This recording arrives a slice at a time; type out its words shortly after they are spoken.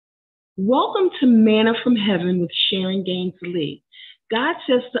Welcome to Manna from Heaven with Sharon Gaines Lee. God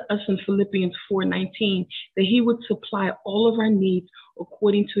says to us in Philippians 4:19 that He would supply all of our needs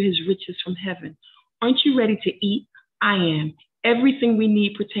according to His riches from heaven. Aren't you ready to eat? I am. Everything we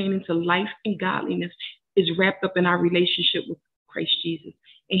need pertaining to life and godliness is wrapped up in our relationship with Christ Jesus.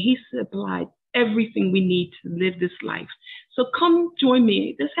 And He supplied everything we need to live this life. So come join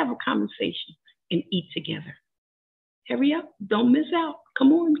me. Let's have a conversation and eat together. Hurry up. Don't miss out.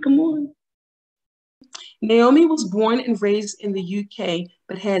 Come on, come on. Naomi was born and raised in the UK,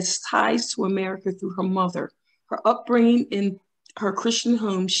 but has ties to America through her mother. Her upbringing in her Christian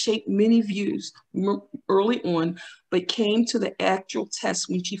home shaped many views early on, but came to the actual test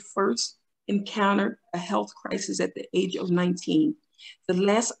when she first encountered a health crisis at the age of 19. The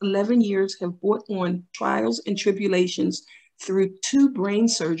last 11 years have brought on trials and tribulations through 2 brain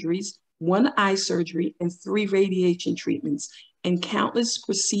surgeries, 1 eye surgery, and 3 radiation treatments, and countless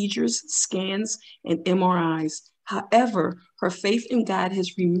procedures, scans, and MRIs. However, her faith in God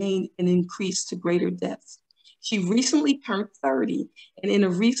has remained and increased to greater depths. She recently turned 30, and in a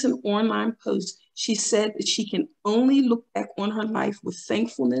recent online post, she said that she can only look back on her life with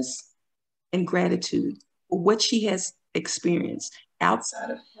thankfulness and gratitude for what she has experienced outside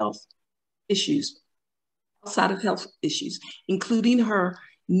of health issues, including her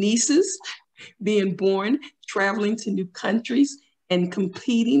nieces being born, traveling to new countries, and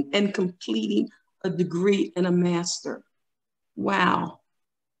completing a degree and a master. Wow.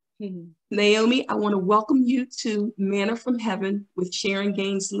 Naomi, I want to welcome you to Manna from Heaven with Sharon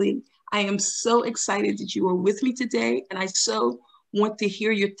Gaines Lee. I am so excited that you are with me today, and I so want to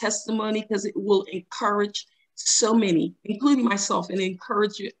hear your testimony because it will encourage so many, including myself, and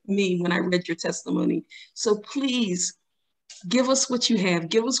encourage me when I read your testimony. So please give us what you have.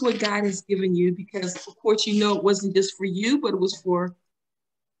 Give us what God has given you, because of course, you know, it wasn't just for you, but it was for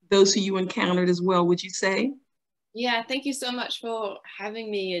those who you encountered as well. Would you say? Yeah, thank you so much for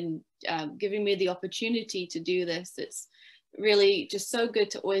having me and giving me the opportunity to do this. It's really just so good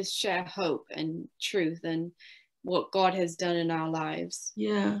to always share hope and truth and what God has done in our lives.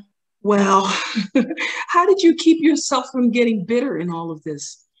 Yeah. Wow. How did you keep yourself from getting bitter in all of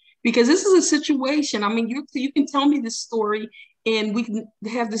this? Because this is a situation. I mean, you can tell me this story and we can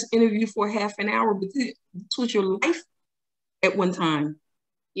have this interview for half an hour, but this was your life at one time.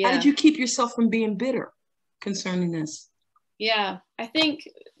 Yeah. How did you keep yourself from being bitter concerning this? Yeah, I think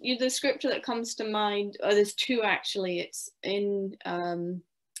the scripture that comes to mind, or there's 2 actually. It's in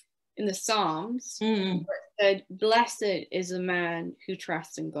the Psalms, where it said, "Blessed is a man who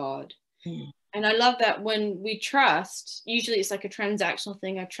trusts in God." And I love that when we trust, usually it's like a transactional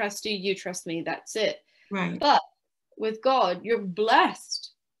thing. I trust you, you trust me, that's it. Right. But with God, you're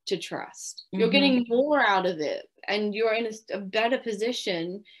blessed to trust. You're getting more out of it. And you're in a better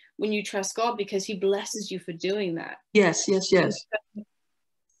position when you trust God because He blesses you for doing that. Yes, yes, yes.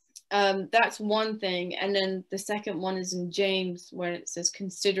 That's one thing. And then the second one is in James, where it says,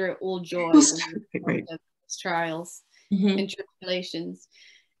 "Consider it all joy when you face trials and tribulations."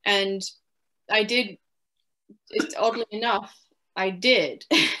 And I did, it's oddly enough, I did,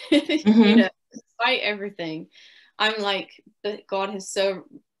 you know, despite everything, I'm like, God has so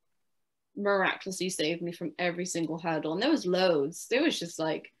miraculously saved me from every single hurdle. And there was loads. There was just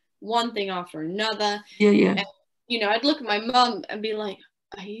like one thing after another. Yeah. And, you know, I'd look at my mom and be like,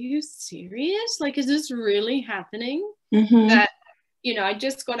 "Are you serious? Like, is this really happening?" That, you know, I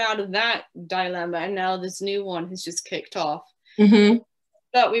just got out of that dilemma and now this new one has just kicked off.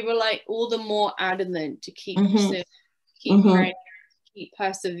 But we were like all the more adamant to keep pursuing, keep praying, keep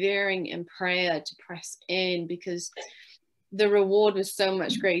persevering in prayer, to press in, because the reward was so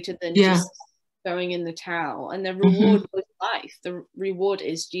much greater than just going in the towel. And the reward was life. The reward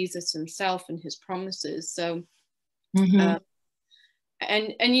is Jesus Himself and His promises. So, and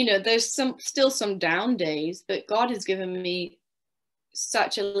you know, there's still some down days, but God has given me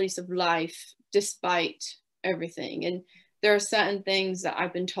such a lease of life despite everything. And there are certain things that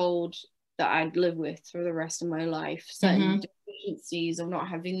I've been told that I'd live with for the rest of my life, certain deficiencies of not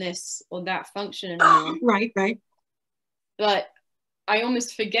having this or that function anymore. Right. But I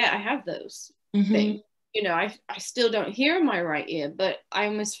almost forget I have those things. You know, I still don't hear in my right ear, but I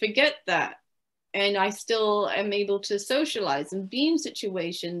almost forget that. And I still am able to socialize and be in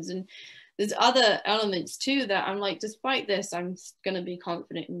situations. And there's other elements too that I'm like, despite this, I'm going to be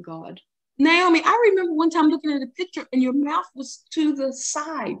confident in God. Naomi, I remember one time looking at a picture and your mouth was to the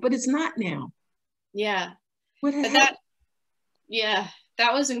side, but it's not now. Yeah. What happened?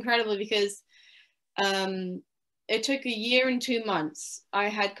 That was incredible because it took 1 year and 2 months. I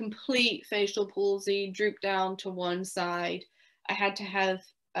had complete facial palsy, drooped down to one side. I had to have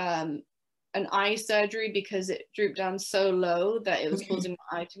an eye surgery because it drooped down so low that it was causing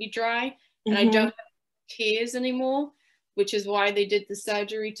my eye to be dry. And I don't have tears anymore, which is why they did the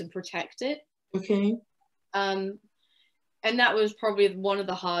surgery, to protect it. Okay. And that was probably one of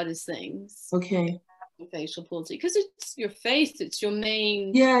the hardest things. Okay. Facial palsy, because it's your face, it's your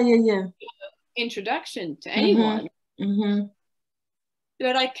main introduction to anyone.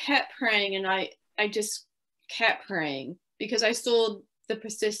 But I kept praying, and I just kept praying, because I saw the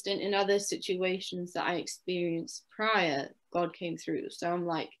persistent in other situations that I experienced prior. God came through. So I'm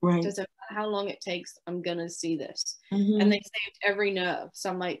like, doesn't matter how long it takes, I'm gonna see this. And they saved every nerve. So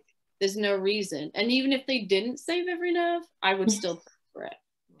I'm like, there's no reason. And even if they didn't save every nerve, I would still pray for it,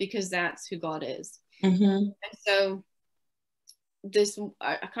 because that's who God is. And so this,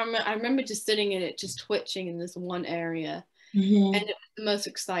 I can't remember, I remember just sitting in it, just twitching in this one area. And it was the most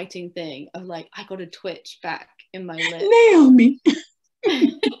exciting thing of like, I got a twitch back in my lip. Naomi.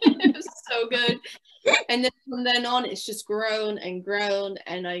 It was so good. And then from then on, it's just grown and grown,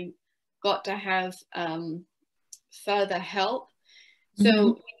 and I got to have further help. So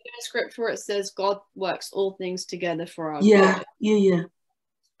in scripture it says God works all things together for our good.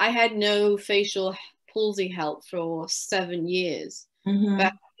 I had no facial palsy help for 7 years.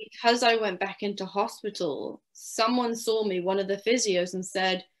 But because I went back into hospital, someone saw me, one of the physios, and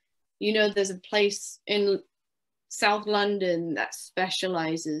said, you know, there's a place in South London that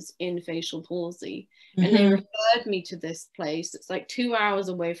specializes in facial palsy. And they referred me to this place. It's like 2 hours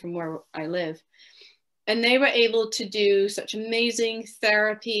away from where I live. And they were able to do such amazing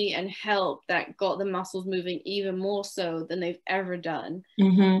therapy and help that got the muscles moving even more so than they've ever done.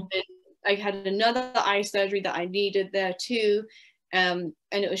 And I had another eye surgery that I needed there too. And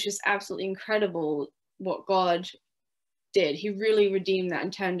it was just absolutely incredible what God did. He really redeemed that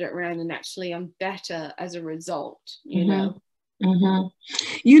and turned it around, and actually I'm better as a result, you know.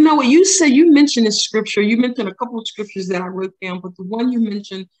 You know what you said, you mentioned in scripture, you mentioned a couple of scriptures that I wrote down, but the one you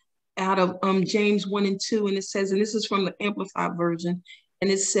mentioned out of James 1 and 2, and it says, and this is from the Amplified version, and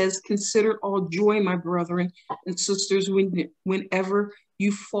it says, consider all joy, my brethren and sisters, whenever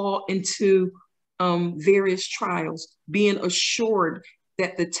you fall into various trials, being assured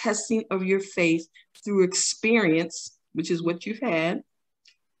that the testing of your faith through experience, which is what you've had,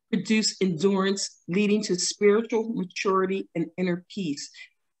 produce endurance, leading to spiritual maturity and inner peace.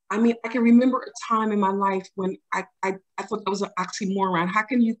 I mean, I can remember a time in my life when I thought that was an oxymoron. How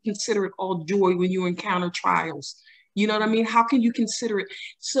can you consider it all joy when you encounter trials? You know what I mean? How can you consider it?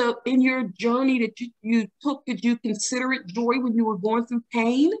 So in your journey that you took, did you consider it joy when you were going through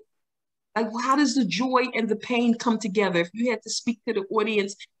pain? Like, how does the joy and the pain come together? If you had to speak to the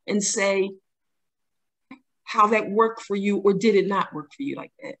audience and say how that worked for you, or did it not work for you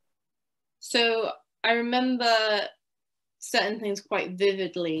like that? So I remember certain things quite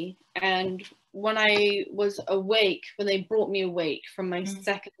vividly. And when I was awake, when they brought me awake from my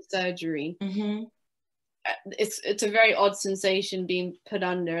second surgery, it's a very odd sensation being put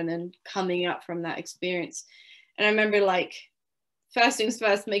under and then coming up from that experience. And I remember, like, first things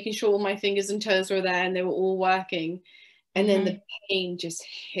first, making sure all my fingers and toes were there and they were all working. And then the pain just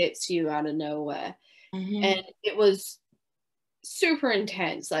hits you out of nowhere. And it was super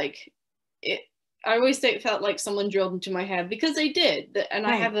intense. Like, I always say it felt like someone drilled into my head, because they did. And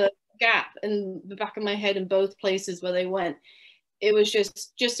I have a gap in the back of my head in both places where they went. It was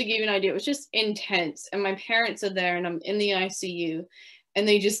just to give you an idea, it was just intense. And my parents are there, and I'm in the ICU, and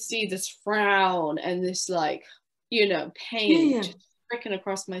they just see this frown and this, like, you know, pain just freaking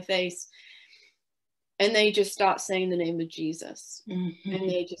across my face. And they just start saying the name of Jesus. And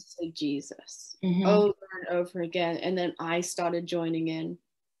they just say Jesus over and over again. And then I started joining in.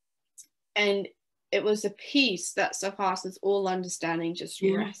 And it was a peace that surpasses all understanding, just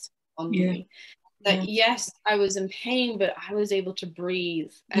rest on me. That yes, I was in pain, but I was able to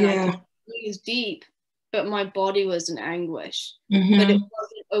breathe. And I could breathe deep, but my body was in anguish. But it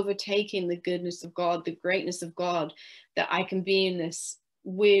wasn't overtaking the goodness of God, the greatness of God, that I can be in this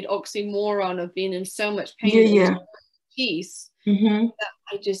weird oxymoron of being in so much pain and peace, that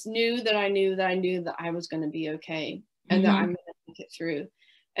I just knew that I knew that I was going to be okay, and that I'm going to make it through.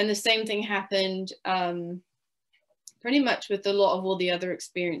 And the same thing happened pretty much with a lot of all the other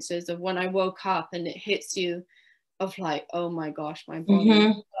experiences of when I woke up and it hits you of like, oh my gosh, my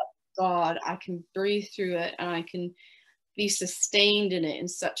body, God, I can breathe through it, and I can be sustained in it in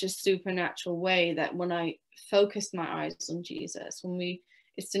such a supernatural way that when I focused my eyes on Jesus,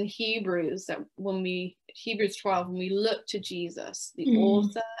 it's in Hebrews that Hebrews 12, when we look to Jesus, the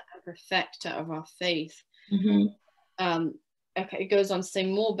author and perfecter of our faith. Okay, it goes on to say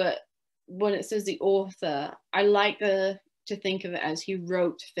more, but when it says the author, I like the to think of it as he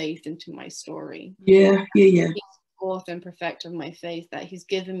wrote faith into my story. Yeah. He's the author and perfecter of my faith, that he's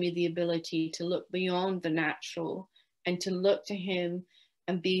given me the ability to look beyond the natural and to look to him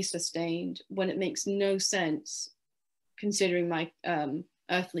and be sustained when it makes no sense, considering my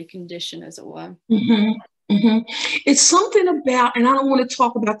earthly condition, as it were. It's something about, and I don't want to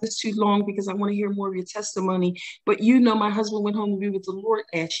talk about this too long because I want to hear more of your testimony, but my husband went home to be with the Lord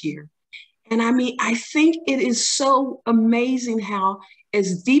last year. And I mean, I think it is so amazing how,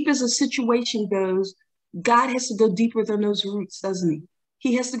 as deep as a situation goes, God has to go deeper than those roots, doesn't he?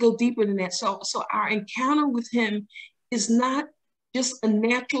 He has to go deeper than that. So our encounter with him is not just a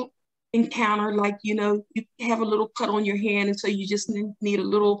natural encounter, like, you have a little cut on your hand, and so you just need a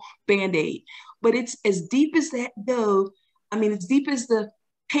little Band-Aid. But it's as deep as that goes. I mean, as deep as the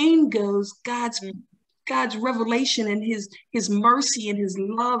pain goes, God's revelation and his mercy and his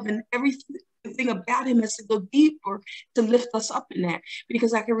love and everything about him has to go deeper to lift us up in that.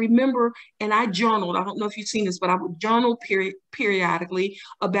 Because I can remember, and I journaled, I don't know if you've seen this, but I would journal periodically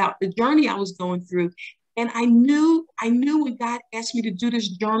about the journey I was going through. And I knew when God asked me to do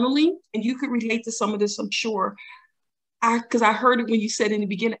this journaling, and you could relate to some of this, I'm sure, because I heard it when you said in the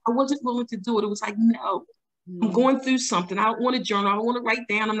beginning, I wasn't willing to do it. It was like, no, I'm going through something. I don't want to journal. I don't want to write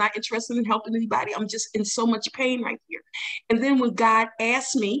down. I'm not interested in helping anybody. I'm just in so much pain right here. And then when God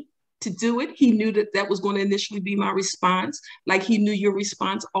asked me to do it, he knew that was going to initially be my response. Like he knew your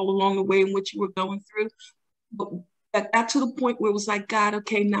response all along the way in which you were going through. But that got to the point where it was like, God,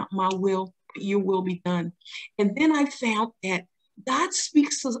 okay, not my will, but your will be done. And then I found that God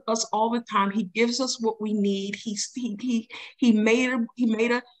speaks to us all the time. He gives us what we need. He made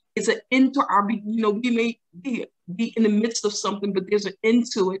it's an end to our, we may be in the midst of something, but there's an end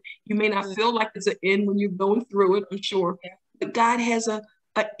to it. You may not feel like it's an end when you're going through it, I'm sure, but God has an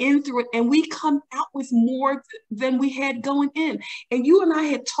end through it, and we come out with more than we had going in. And you and I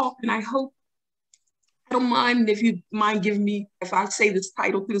had talked, and I hope, I don't mind if you mind giving me, if I say this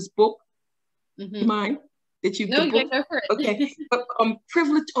title to this book, mind that you, no, go for it. Okay, but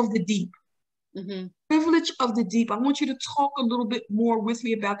Privilege of the Deep. Privilege of the deep. I want you to talk a little bit more with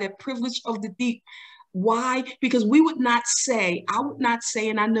me about that privilege of the deep. Why? Because I would not say,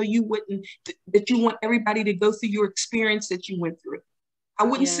 and I know you wouldn't, that you want everybody to go through your experience that you went through. I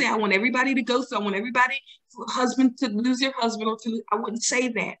wouldn't say I want everybody to go through, I want everybody, husband to lose their husband, I wouldn't say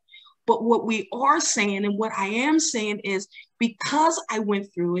that. But what we are saying, and what I am saying is, because I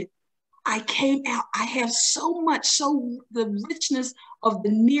went through it, I came out, I have the richness of the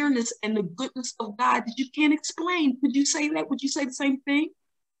nearness and the goodness of God that you can't explain. Would you say that? Would you say the same thing?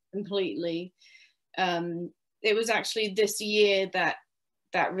 Completely. It was actually this year that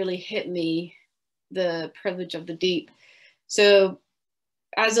really hit me, the privilege of the deep. So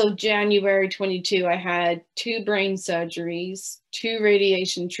as of January 22, I had 2 brain surgeries, 2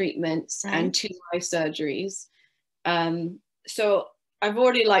 radiation treatments, and 2 eye surgeries. So I've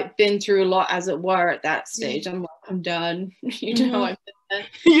already been through a lot, as it were, at that stage. I'm done. I've been there.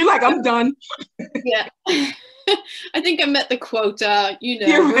 You're like, I'm done. Yeah. I think I met the quota,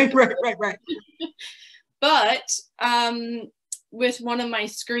 Yeah, right. But with one of my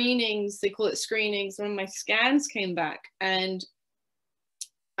screenings, they call it screenings, one of my scans came back, and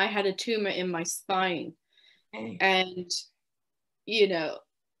I had a tumor in my spine. And,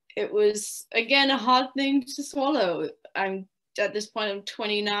 it was, again, a hard thing to swallow. At this point, I'm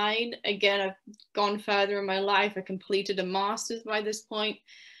 29. Again, I've gone further in my life. I completed a master's by this point,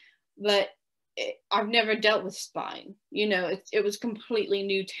 but I've never dealt with spine. It was completely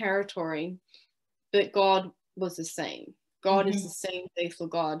new territory, but God was the same. God is the same faithful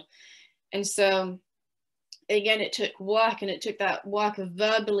God. And so, again, it took work, and it took that work of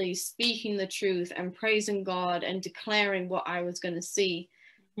verbally speaking the truth and praising God and declaring what I was going to see.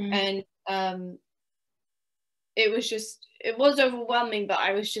 And it was overwhelming, but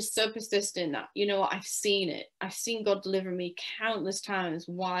I was just so persistent that, I've seen it. I've seen God deliver me countless times.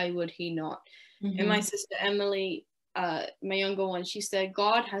 Why would he not? And my sister Emily, my younger one, she said,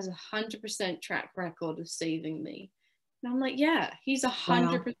 God has 100% track record of saving me. And I'm like, yeah, he's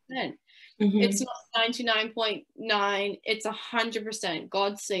 100%. It's not 99.9, it's 100%.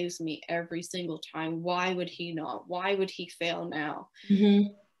 God saves me every single time. Why would he not? Why would he fail now?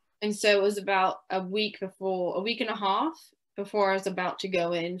 And so it was about a week and a half before I was about to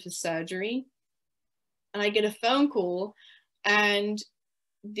go in for surgery. And I get a phone call, and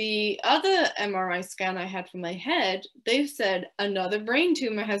the other MRI scan I had for my head, they've said another brain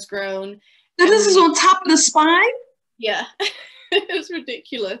tumor has grown. So this is on top of the spine? Yeah. It was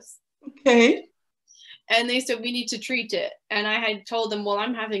ridiculous. Okay. And they said, we need to treat it. And I had told them, well,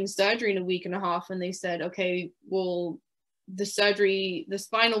 I'm having surgery in a week and a half. And they said, okay, well, the surgery, the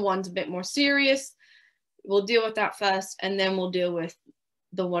spinal one's a bit more serious. We'll deal with that first, and then we'll deal with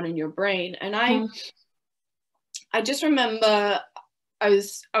the one in your brain. And I just remember I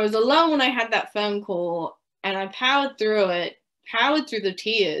was alone when I had that phone call, and I powered through the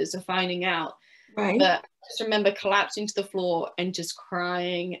tears of finding out. Right. But I just remember collapsing to the floor and just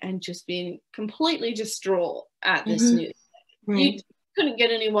crying and just being completely distraught at this news. Right. It couldn't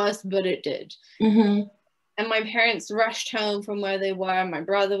get any worse, but it did. And my parents rushed home from where they were. My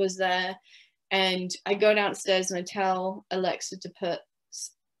brother was there. And I go downstairs and I tell Alexa to put,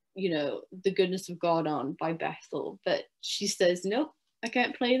 The Goodness of God on by Bethel. But she says, nope, I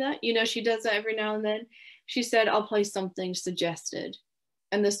can't play that. She does that every now and then. She said, I'll play something suggested.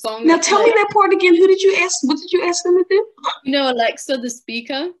 And the song. Now tell me that part again. What did you ask them to do? Alexa, the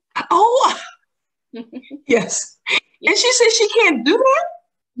speaker. Oh, yes. And she said she can't do that?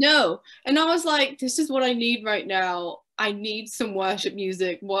 No. And I was like, this is what I need right now. I need some worship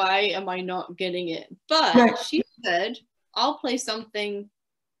music. Why am I not getting it? But she said, I'll play something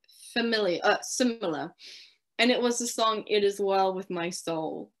similar. And it was the song, It Is Well With My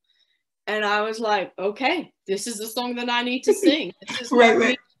Soul. And I was like, okay, this is the song that I need to sing. This is what I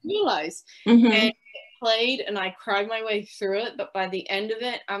need to realize. And it played, and I cried my way through it. But by the end of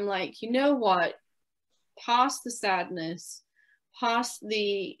it, I'm like, you know what? Past the sadness, past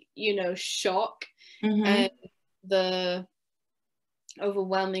the, shock and the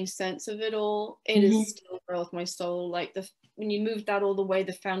overwhelming sense of it all, it is still real with my soul. Like when you moved that all the way,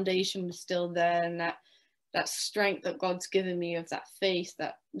 the foundation was still there, and that strength that God's given me, of that faith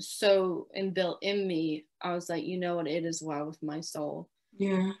that was so inbuilt in me, I was like, you know what, it is well with my soul.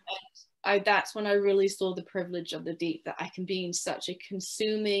 Yeah. And that's when I really saw the privilege of the deep, that I can be in such a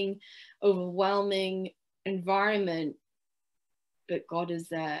consuming, overwhelming environment, but God is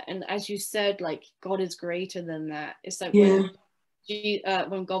there. And as you said, like, God is greater than that. It's like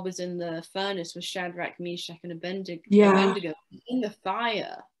when God was in the furnace with Shadrach, Meshach, and Abednego in the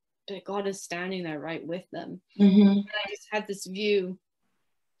fire, but God is standing there right with them. And I just had this view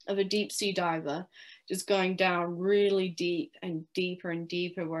of a deep sea diver just going down really deep and deeper and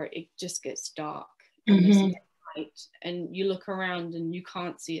deeper, where it just gets dark and there's no light, and you look around and you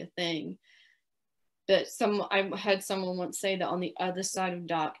can't see a thing. But I heard someone once say that on the other side of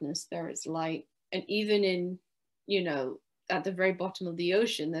darkness there is light. And even in, at the very bottom of the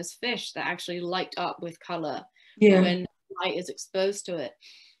ocean, there's fish that actually light up with color when light is exposed to it.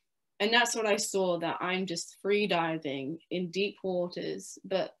 And that's what I saw, that I'm just free diving in deep waters,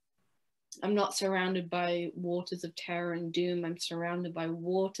 but I'm not surrounded by waters of terror and doom. I'm surrounded by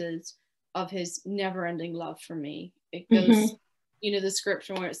waters of his never-ending love for me. It goes, the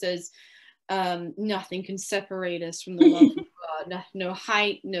scripture where it says, nothing can separate us from the love of God. No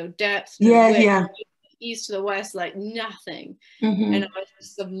height, no depth, no width, east to the west, like nothing. And I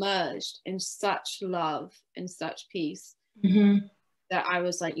was submerged in such love and such peace that I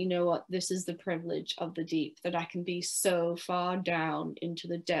was like, you know what, this is the privilege of the deep, that I can be so far down into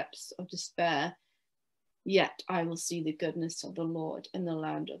the depths of despair, yet I will see the goodness of the Lord in the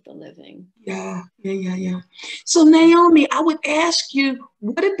land of the living. Yeah. So Naomi, I would ask you,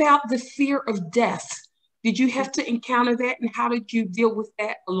 what about the fear of death? Did you have to encounter that, and how did you deal with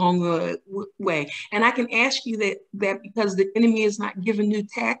that along the way? And I can ask you that because the enemy is not given new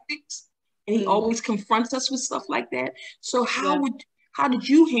tactics, and he always confronts us with stuff like that. So how did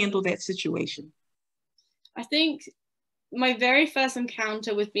you handle that situation? I think my very first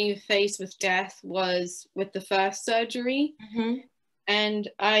encounter with being faced with death was with the first surgery. And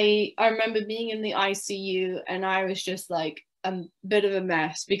I remember being in the ICU, and I was just like a bit of a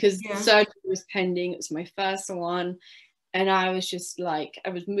mess, because the surgery was pending. It was my first one. And I was just like, I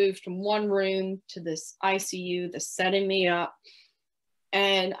was moved from one room to this ICU, they're setting me up,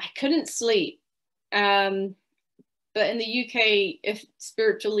 and I couldn't sleep. But in the UK, if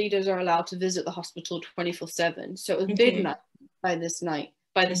spiritual leaders are allowed to visit the hospital 24/7. So it was midnight by this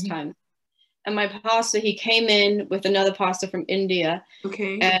time. And my pastor, he came in with another pastor from India.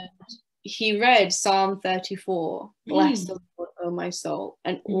 And he read Psalm 34, bless the Lord, O my soul,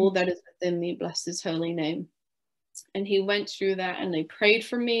 and all that is within me, bless his holy name. And he went through that, and they prayed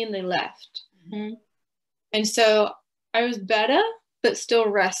for me, and they left. And so I was better, but still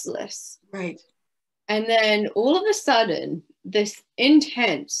restless. Right. And then all of a sudden, this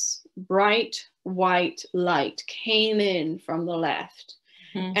intense, bright, white light came in from the left.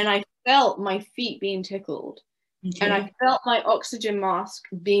 And I felt my feet being tickled. And I felt my oxygen mask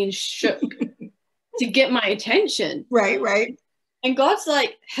being shook to get my attention. Right. And God's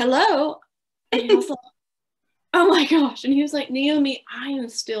like, hello. And I was like, oh my gosh. And he was like, Naomi, I am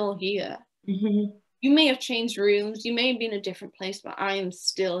still here. you may have changed rooms, you may be in a different place, but I am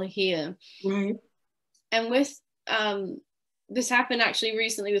still here. Right. And with this happened actually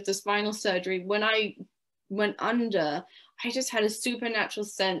recently with the spinal surgery. When I went under, I just had a supernatural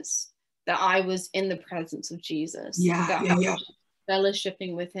sense that I was in the presence of Jesus. That I was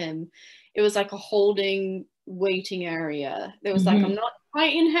fellowshipping with him. It was like a holding, waiting area. There was like, I'm not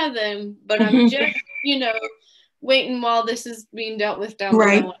quite in heaven, but I'm just, waiting while this is being dealt with down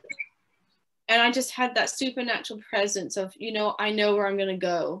below. And I just had that supernatural presence of, I know where I'm going to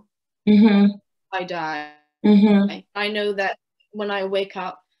go. I die. I know that when I wake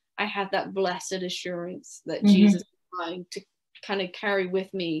up, I have that blessed assurance that Jesus is mine to kind of carry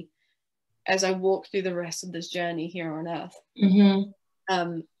with me as I walk through the rest of this journey here on earth.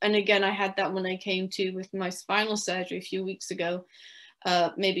 And again, I had that when I came to with my spinal surgery a few weeks ago,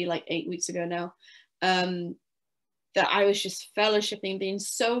 maybe like 8 weeks ago now, that I was just fellowshipping, being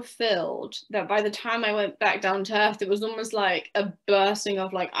so filled that by the time I went back down to earth, it was almost like a bursting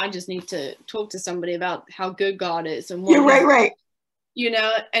of like, I just need to talk to somebody about how good God is. And what right.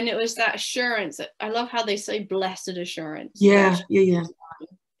 And it was that assurance. I love how they say blessed assurance. Yeah.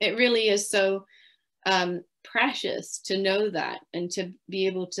 It really is so precious to know that and to be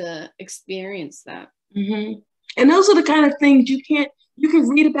able to experience that. And those are the kind of things you can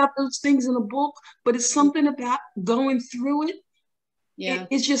read about those things in a book, but it's something about going through it. Yeah.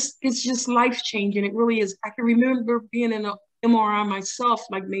 It's just life changing. It really is. I can remember being in an MRI myself,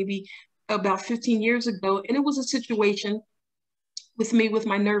 like maybe about 15 years ago. And it was a situation with me, with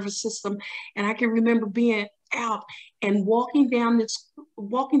my nervous system. And I can remember being out and walking down the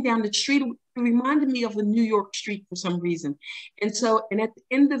street. It reminded me of a New York street for some reason. And at the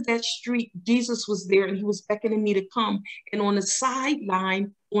end of that street, Jesus was there and he was beckoning me to come. And on the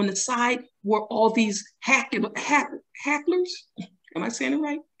sideline, on the side were all these hecklers. Am I saying it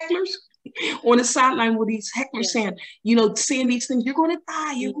right? Hecklers? On the sideline were these hecklers saying, saying these things, you're going to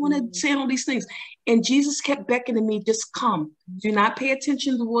die, you're going to say all these things. And Jesus kept beckoning me, just come. Do not pay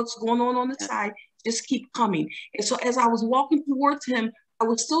attention to what's going on the side. Just keep coming. And so as I was walking towards him, I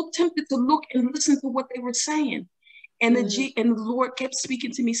was still tempted to look and listen to what they were saying. And the Lord kept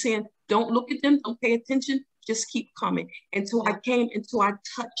speaking to me saying, don't look at them, don't pay attention, just keep coming. Until I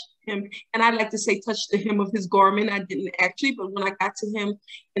touched him. And I like to say touch the hem of his garment. I didn't actually, but when I got to him,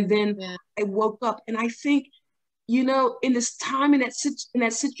 and then I woke up. And I think, in this time, in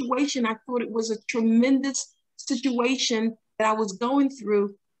that situation, I thought it was a tremendous situation that I was going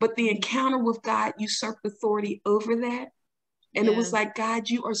through, but the encounter with God usurped authority over that. And it was like, God,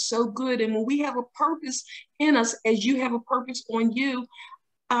 you are so good. And when we have a purpose in us, as you have a purpose on you,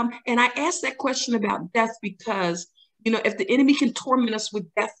 and I asked that question about death because, if the enemy can torment us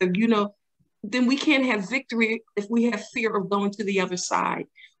with death, then we can't have victory if we have fear of going to the other side.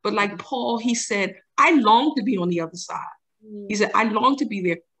 But like Paul, he said, I long to be on the other side. He said, I long to be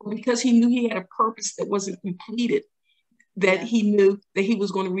there, because he knew he had a purpose that wasn't completed, that he knew that he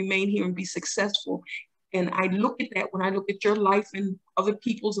was going to remain here and be successful. And I look at that when I look at your life and other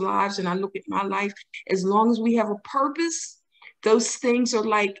people's lives, and I look at my life, as long as we have a purpose, those things are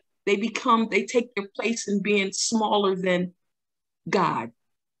like, they take their place in being smaller than God.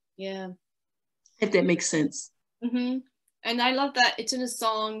 Yeah. If that makes sense. And I love that it's in a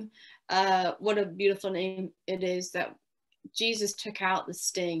song, what a beautiful name it is, that Jesus took out the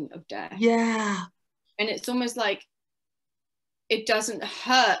sting of death. Yeah. And it's almost like it doesn't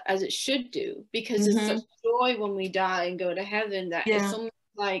hurt as it should do, because it's such joy when we die and go to heaven, that it's almost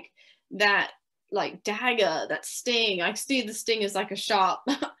like that, like dagger, that sting. I see the sting as like a sharp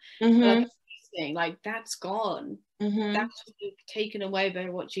like a sting, like that's gone. That's taken away by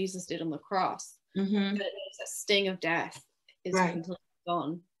what Jesus did on the cross. That sting of death is completely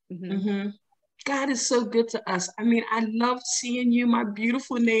gone. God is so good to us. I mean, I love seeing you, my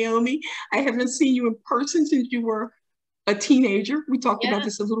beautiful Naomi. I haven't seen you in person since you were a teenager. We talked about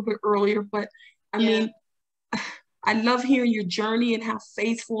this a little bit earlier, but I mean, I love hearing your journey and how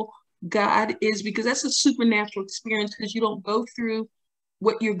faithful God is, because that's a supernatural experience, because you don't go through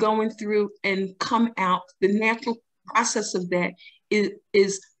what you're going through and come out. The natural process of that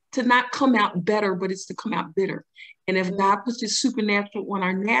is to not come out better, but it's to come out bitter. And if God puts his supernatural on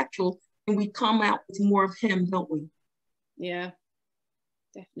our natural, then we come out with more of him, don't we? Yeah,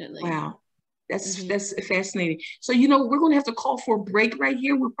 definitely. Wow. That's fascinating. So, we're going to have to call for a break right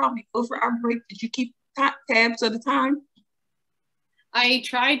here. We're probably over our break. Did you keep tabs of the time? I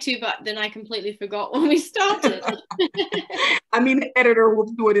tried to, but then I completely forgot when we started. I mean, the editor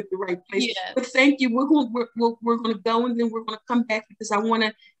will do it at the right place. Yeah. But thank you. We're going to go, and then we're going to come back, because I want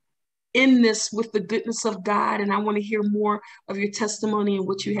to end this with the goodness of God, and I want to hear more of your testimony and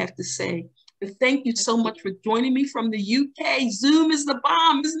what you have to say. But thank you so much for joining me from the UK. Zoom is the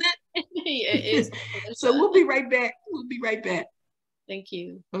bomb, isn't it? It is. So we'll be right back. We'll be right back. Thank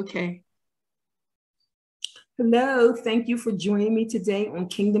you. Okay. Hello, thank you for joining me today on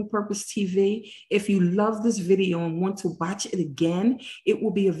Kingdom Purpose TV. If you love this video and want to watch it again, it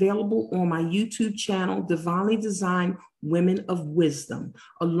will be available on my YouTube channel, Divinely Designed Women of Wisdom,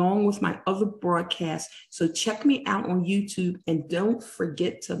 along with my other broadcasts. So check me out on YouTube and don't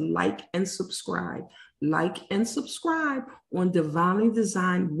forget to like and subscribe. Like and subscribe on Divinely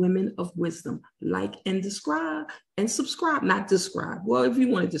Designed Women of Wisdom. Like and subscribe, not describe. Well, if you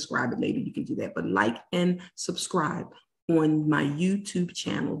want to describe it later, you can do that. But like and subscribe on my YouTube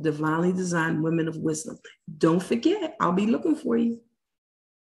channel, Divinely Designed Women of Wisdom. Don't forget, I'll be looking for you.